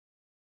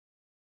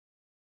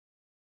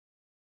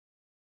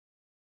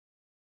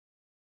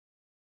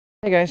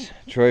Hey guys,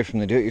 Troy from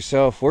the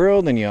Do-It-Yourself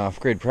World and the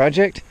Off-Grid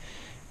Project,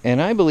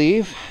 and I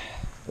believe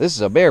this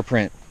is a bear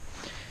print.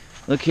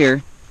 Look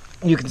here,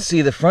 you can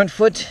see the front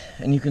foot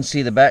and you can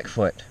see the back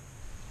foot.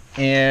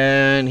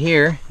 And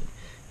here,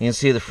 you can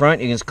see the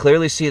front, you can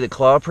clearly see the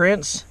claw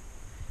prints,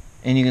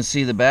 and you can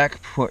see the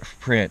back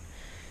print.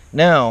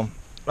 Now,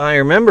 I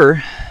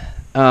remember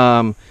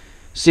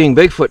seeing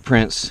big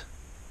footprints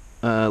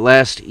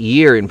last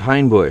year in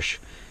Pine Bush.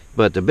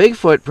 But the big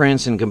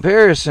footprints in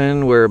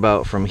comparison were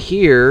about from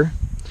here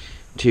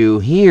to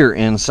here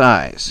in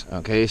size.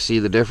 Okay, see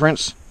the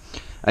difference?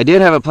 I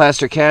did have a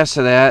plaster cast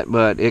of that,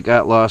 but it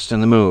got lost in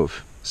the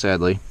move,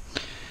 sadly.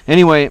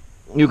 Anyway,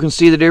 you can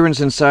see the difference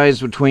in size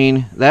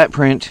between that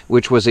print,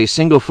 which was a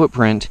single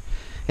footprint,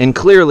 and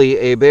clearly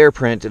a bear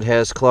print. It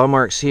has claw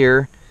marks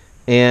here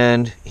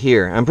and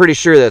here. I'm pretty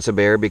sure that's a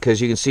bear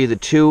because you can see the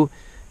two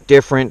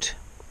different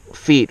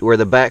feet where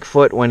the back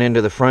foot went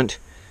into the front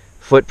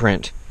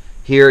footprint.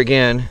 Here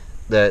again,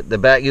 the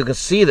back, you can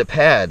see the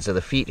pads of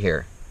the feet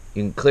here.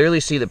 You can clearly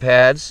see the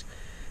pads,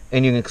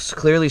 and you can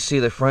clearly see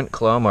the front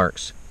claw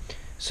marks.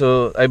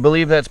 So I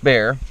believe that's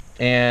bear,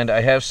 and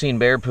I have seen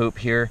bear poop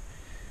here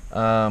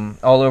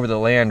all over the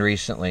land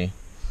recently.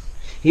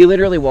 He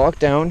literally walked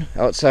down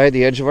outside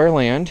the edge of our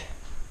land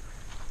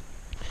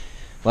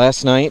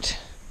last night.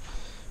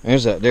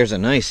 There's a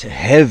nice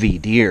heavy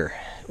deer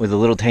with a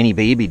little tiny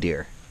baby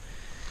deer.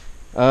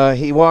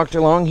 He walked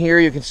along here.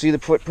 You can see the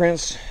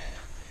footprints.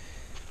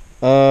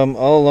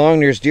 All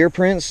along there's deer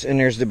prints and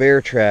there's the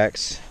bear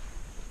tracks.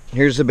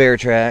 Here's the bear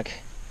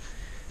track.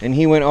 And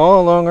he went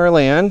all along our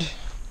land.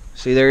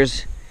 See,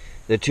 there's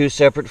the two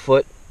separate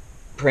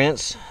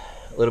footprints,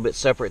 a little bit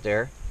separate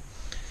there.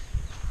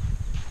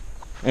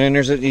 And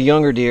there's a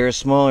younger deer, a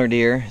smaller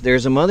deer.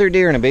 There's a mother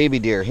deer and a baby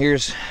deer.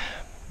 Here's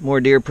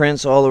more deer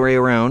prints all the way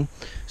around.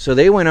 So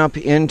they went up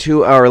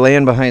into our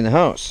land behind the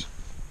house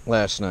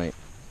last night.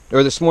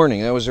 Or this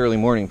morning. That was early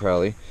morning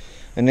probably.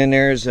 And then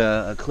there's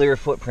a clear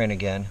footprint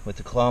again with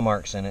the claw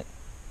marks in it.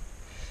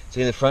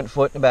 See the front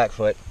foot and the back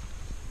foot.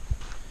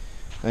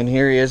 And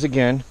here he is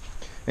again.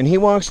 And he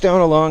walks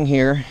down along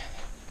here. And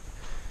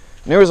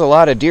there was a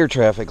lot of deer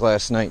traffic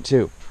last night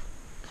too.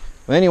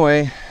 But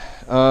anyway,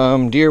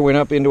 deer went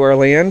up into our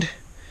land,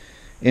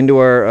 into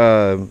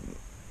our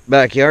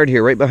backyard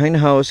here, right behind the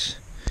house,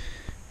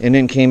 and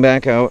then came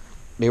back out.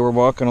 They were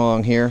walking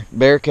along here.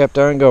 Bear kept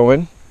on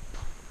going.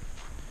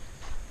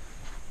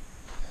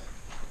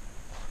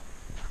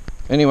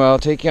 Anyway, I'll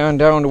take you on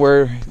down to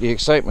where the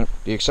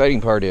exciting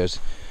part is.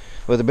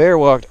 Well, the bear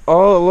walked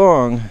all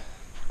along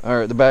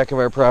the back of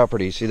our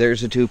property. See,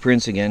 there's the two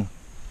prints again.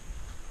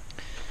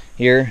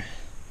 Here,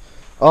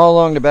 all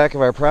along the back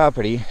of our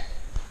property.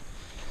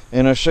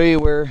 And I'll show you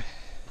where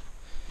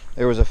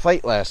there was a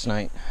fight last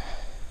night.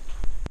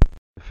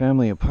 A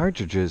family of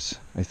partridges,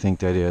 I think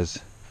that is.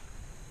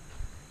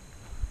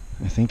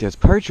 I think that's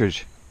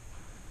partridge.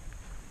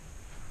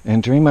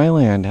 Entering my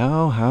land.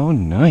 Oh, how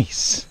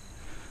nice.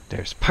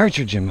 There's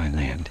partridge in my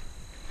land.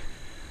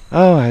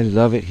 Oh, I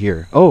love it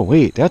here. Oh,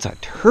 wait, that's a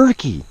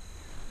turkey.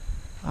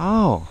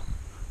 Oh,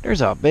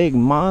 there's a big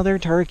mother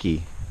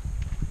turkey.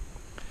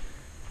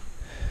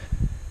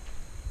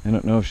 I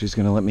don't know if she's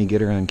going to let me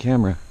get her on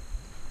camera.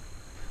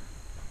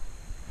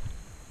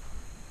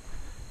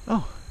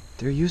 Oh,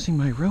 they're using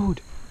my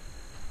road.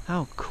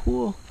 How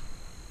cool.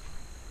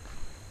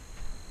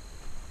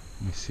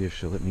 Let me see if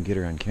she'll let me get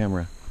her on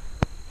camera.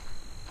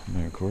 Am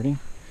I recording?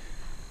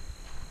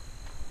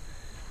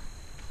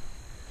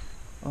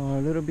 Oh,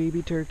 little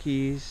baby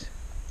turkeys.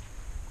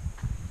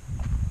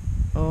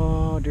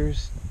 Oh,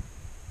 there's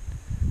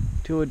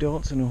two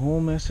adults and a whole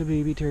mess of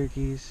baby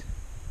turkeys.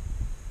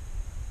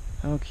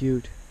 How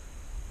cute.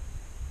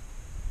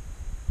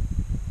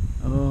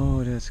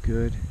 Oh, that's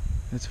good.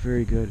 That's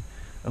very good.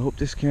 I hope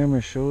this camera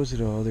shows it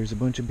all. There's a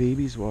bunch of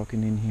babies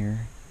walking in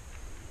here.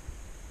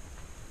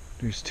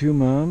 There's two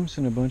moms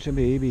and a bunch of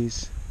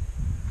babies.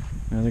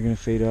 Now they're going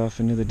to fade off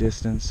into the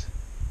distance.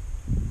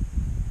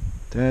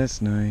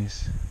 That's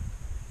nice.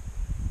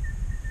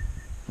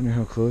 I wonder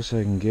how close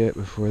I can get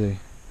before they...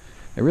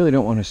 I really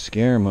don't want to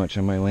scare much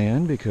on my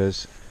land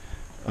because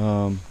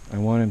I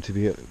want them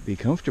to be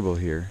comfortable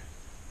here.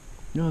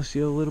 You know,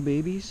 see all the little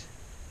babies?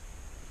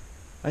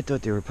 I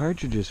thought they were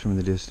partridges from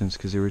the distance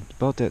because they were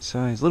about that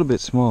size. A little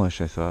bit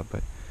smallish, I thought,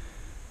 but...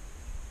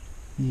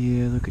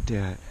 yeah, look at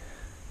that.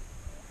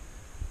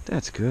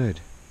 That's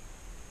good.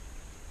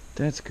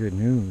 That's good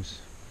news.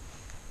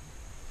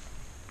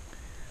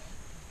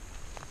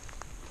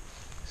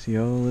 See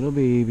all the little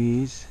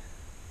babies.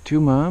 Two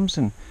moms,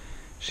 and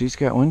she's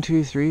got 1,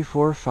 2, 3,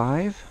 4,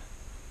 5.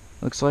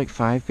 Looks like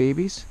 5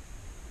 babies.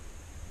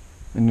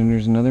 And then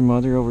there's another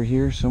mother over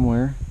here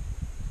somewhere.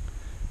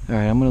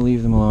 Alright, I'm going to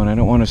leave them alone. I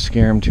don't want to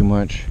scare them too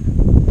much.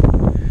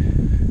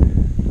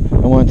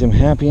 I want them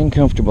happy and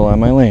comfortable on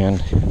my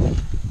land.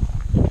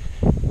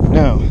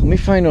 Now, let me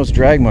find those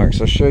drag marks.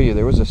 I'll show you.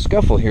 There was a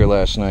scuffle here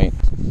last night.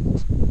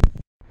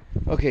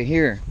 Okay,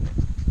 here.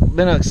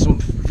 Been some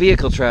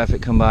vehicle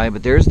traffic come by,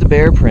 but there's the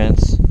bear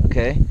prints.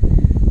 Okay?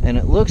 And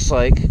it looks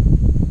like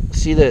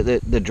See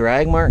the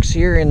drag marks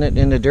here in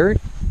the dirt?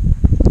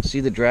 See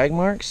the drag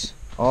marks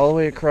all the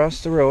way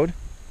across the road?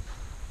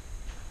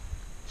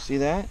 See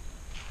that?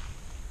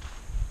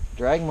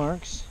 Drag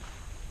marks.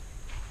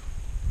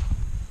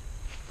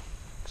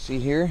 See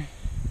here?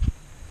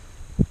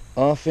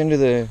 Off into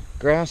the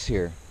grass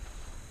here.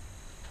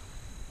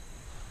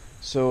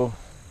 So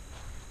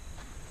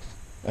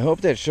I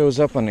hope that shows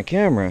up on the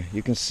camera.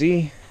 You can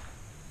see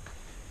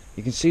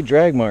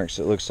drag marks,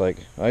 it looks like.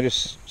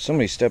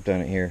 Somebody stepped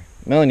on it here.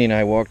 Melanie and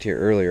I walked here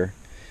earlier.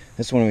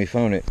 That's when we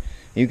found it.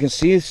 You can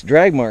see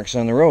drag marks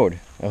on the road.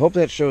 I hope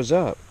that shows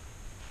up.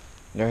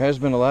 There has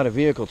been a lot of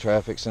vehicle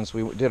traffic since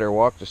we did our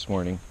walk this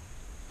morning.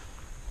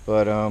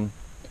 But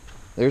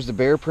there's the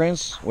bear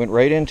prints, went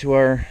right into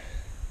our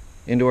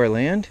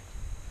land.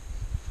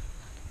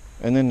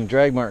 And then the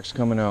drag marks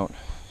coming out.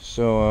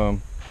 So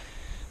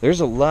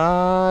there's a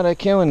lot of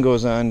killing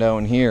goes on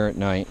down here at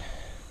night.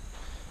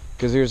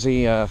 Because there's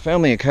a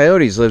family of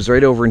coyotes lives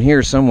right over in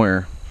here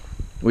somewhere.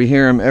 We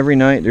hear them every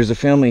night. There's a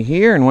family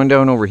here and one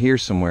down over here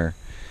somewhere.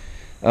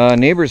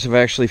 Neighbors have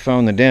actually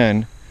found the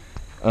den.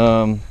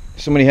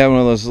 Somebody had one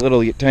of those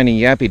little tiny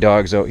yappy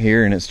dogs out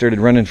here and it started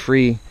running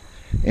free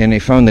and they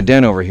found the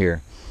den over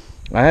here.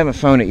 I haven't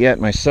found it yet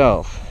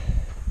myself,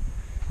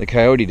 the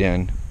coyote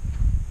den,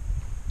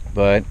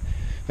 but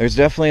there's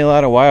definitely a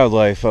lot of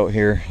wildlife out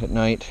here at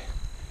night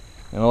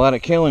and a lot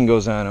of killing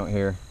goes on out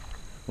here.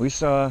 We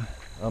saw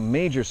a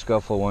major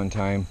scuffle one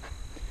time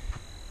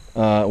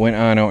went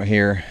on out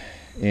here,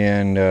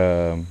 and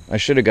I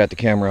should have got the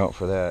camera out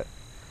for that.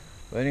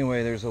 But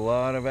anyway, there's a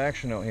lot of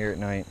action out here at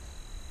night.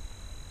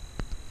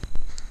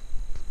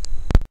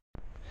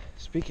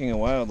 Speaking of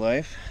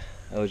wildlife,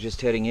 I was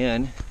just heading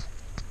in.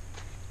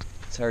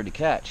 It's hard to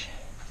catch.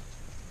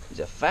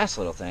 He's a fast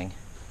little thing.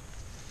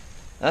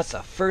 That's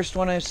the first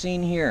one I've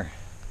seen here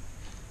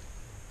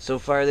so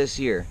far this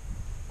year.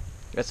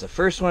 That's the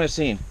first one I've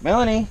seen.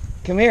 Melanie,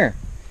 come here.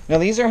 Now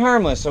these are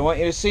harmless. I want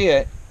you to see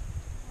it.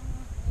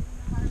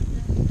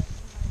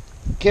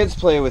 Kids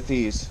play with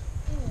these.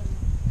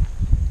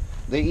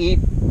 They eat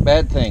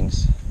bad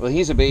things. Well,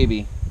 he's a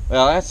baby.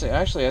 Well, that's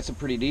a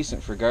pretty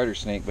decent for garter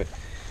snake, but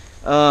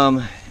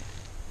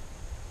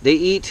they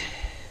eat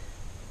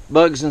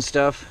bugs and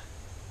stuff.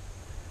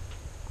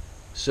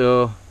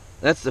 So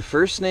that's the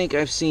first snake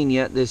I've seen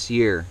yet this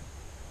year.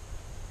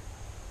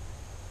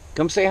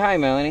 Come say hi,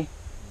 Melanie.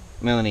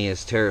 Melanie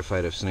is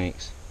terrified of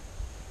snakes.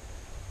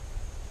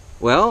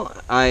 Well,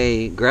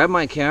 I grabbed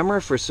my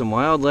camera for some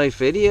wildlife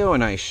video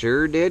and I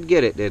sure did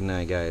get it, didn't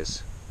I,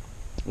 guys?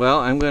 Well,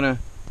 I'm gonna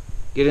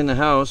get in the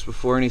house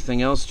before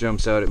anything else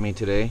jumps out at me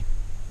today.